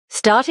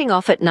Starting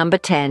off at number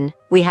 10,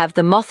 we have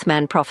the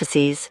Mothman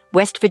Prophecies,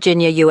 West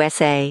Virginia,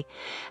 USA.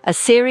 A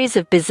series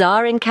of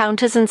bizarre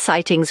encounters and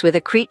sightings with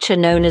a creature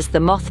known as the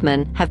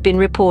Mothman have been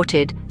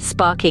reported,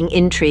 sparking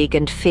intrigue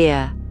and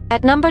fear.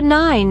 At number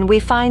 9, we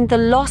find the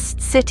lost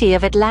city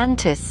of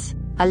Atlantis,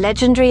 a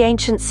legendary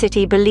ancient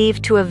city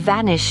believed to have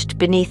vanished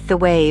beneath the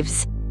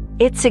waves.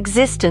 Its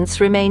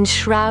existence remains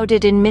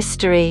shrouded in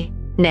mystery.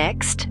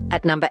 Next,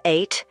 at number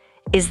 8,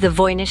 is the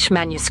Voynich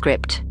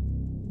Manuscript.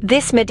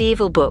 This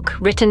medieval book,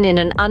 written in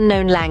an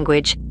unknown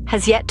language,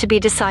 has yet to be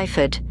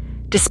deciphered,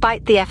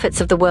 despite the efforts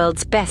of the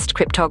world's best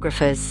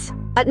cryptographers.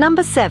 At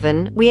number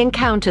 7, we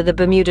encounter the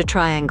Bermuda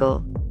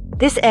Triangle.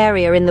 This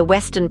area in the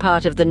western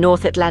part of the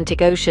North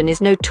Atlantic Ocean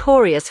is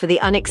notorious for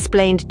the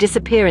unexplained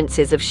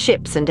disappearances of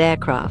ships and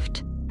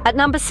aircraft. At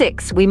number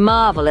 6, we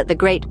marvel at the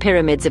Great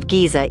Pyramids of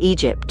Giza,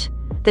 Egypt.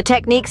 The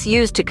techniques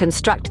used to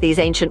construct these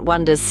ancient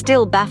wonders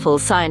still baffle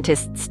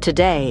scientists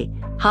today.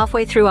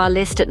 Halfway through our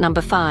list at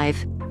number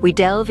 5, we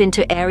delve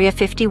into Area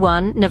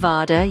 51,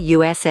 Nevada,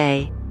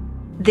 USA.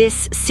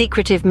 This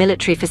secretive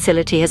military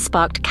facility has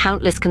sparked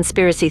countless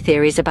conspiracy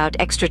theories about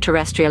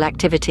extraterrestrial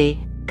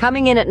activity.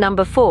 Coming in at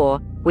number 4,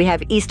 we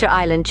have Easter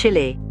Island,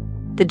 Chile.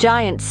 The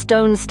giant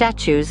stone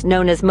statues,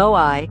 known as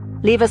moai,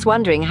 leave us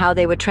wondering how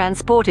they were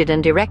transported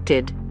and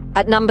erected.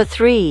 At number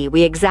 3,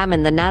 we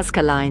examine the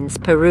Nazca lines,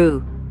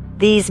 Peru.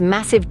 These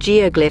massive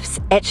geoglyphs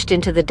etched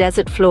into the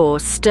desert floor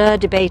stir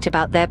debate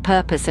about their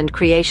purpose and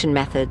creation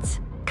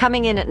methods.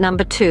 Coming in at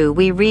number 2,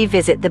 we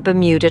revisit the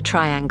Bermuda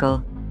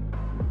Triangle.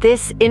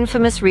 This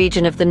infamous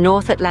region of the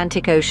North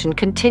Atlantic Ocean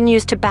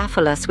continues to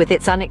baffle us with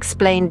its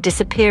unexplained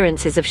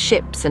disappearances of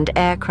ships and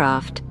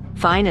aircraft.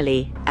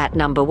 Finally, at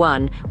number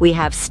 1, we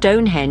have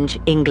Stonehenge,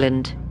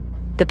 England.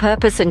 The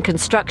purpose and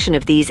construction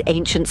of these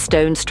ancient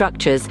stone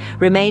structures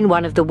remain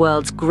one of the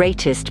world's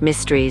greatest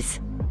mysteries.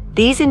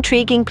 These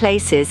intriguing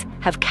places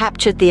have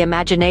captured the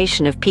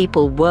imagination of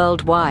people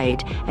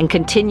worldwide and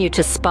continue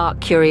to spark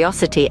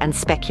curiosity and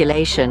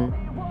speculation.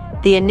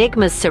 The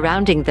enigmas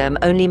surrounding them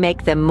only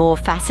make them more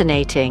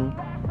fascinating.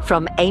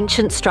 From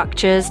ancient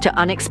structures to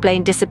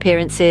unexplained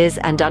disappearances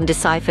and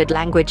undeciphered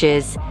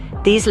languages,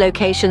 these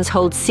locations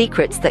hold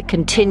secrets that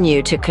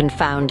continue to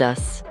confound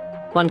us.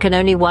 One can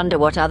only wonder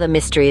what other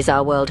mysteries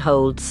our world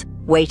holds,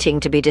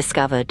 waiting to be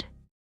discovered.